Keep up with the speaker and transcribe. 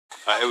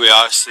Right, here we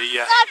are, it's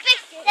the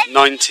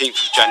 19th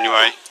of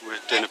January. We're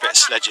doing a bit of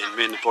sledging,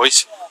 me and the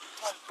boys.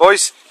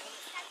 Boys?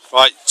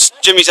 Right,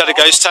 Jimmy's had a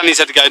go, Stanley's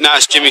had a go, now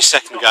it's Jimmy's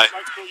second go.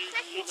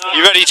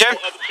 You ready, Jim?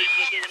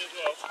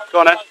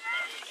 Go on then.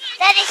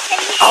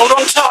 Hold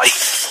on tight!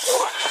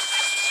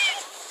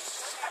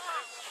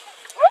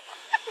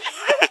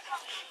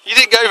 You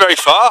didn't go very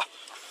far.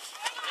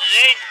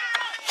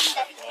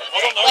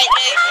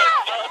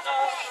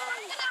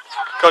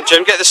 Go on,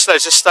 Jim, get the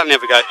sledge, let's Stanley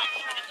have a go.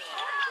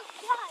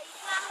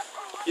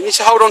 You need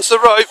to hold on to the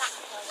rope.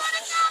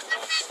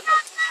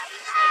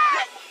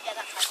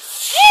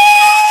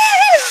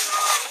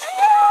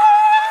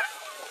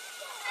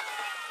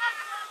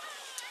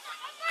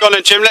 Go on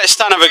then, Jim, let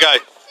Stan have a go.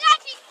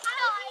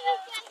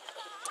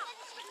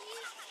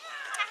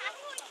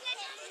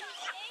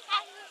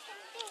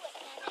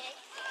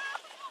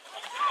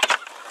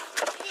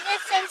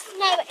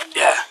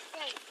 Yeah.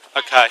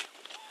 Okay.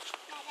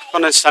 Go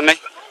on then, Stanley.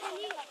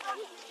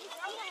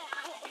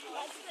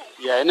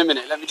 Yeah, in a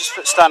minute. Let me just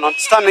put Stan on.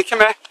 Stanley, come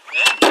here.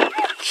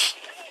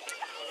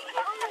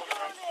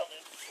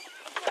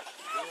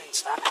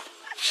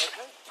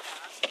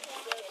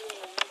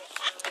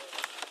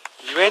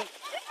 You in?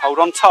 Hold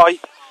on tight.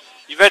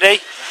 You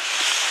ready?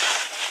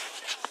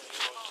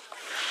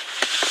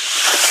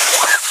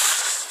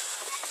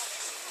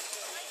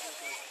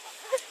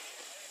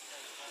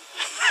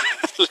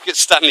 Look at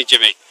Stanley,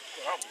 Jimmy.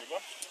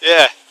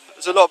 Yeah,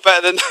 it's a lot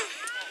better than...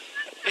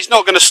 He's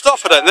not going to stop,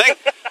 I don't think.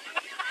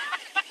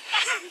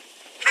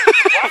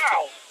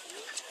 Wow!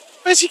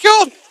 Where's he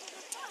gone?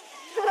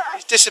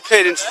 He's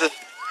disappeared into the... The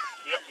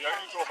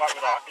only drawback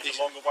with that is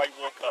along the way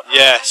walk up.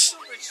 Yes.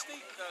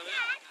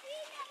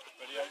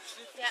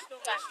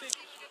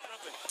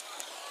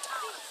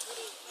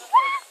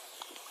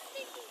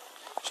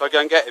 Shall I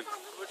go and get him?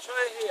 We'll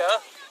try it here.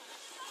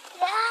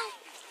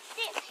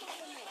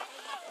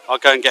 I'll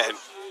go and get him. Do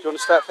you want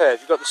to stay up here?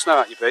 Have you got the snow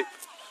out your boot?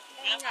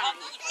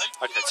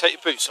 Okay, take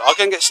your boots off. I'll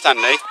go and get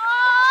Stanley.